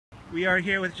We are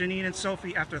here with Janine and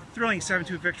Sophie after a thrilling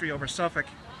 7-2 victory over Suffolk.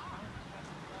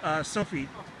 Sophie,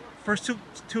 first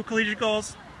two collegiate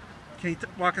goals, can you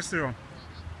walk us through them?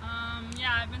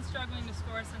 Yeah, I've been struggling to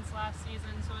score since last season,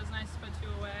 so it was nice to put two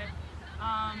away.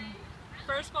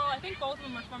 First ball, I think both of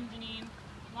them were from Janine.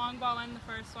 Long ball in the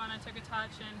first one, I took a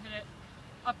touch and hit it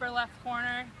upper left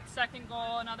corner. Second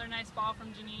goal, another nice ball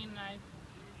from Janine, and I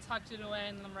tucked it away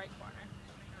in the right corner.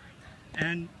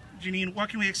 And Janine, what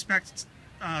can we expect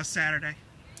Saturday?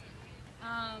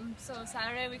 So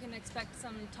Saturday we can expect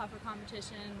some tougher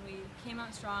competition. We came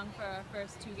out strong for our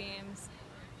first two games.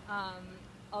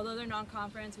 Although they're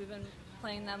non-conference, we've been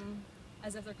playing them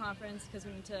as if they're conference because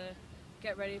we need to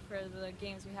get ready for the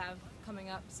games we have coming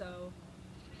up. So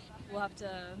we'll have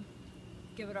to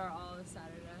give it our all this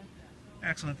Saturday.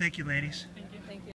 Excellent. Thank you, ladies. Thank you. Thank you.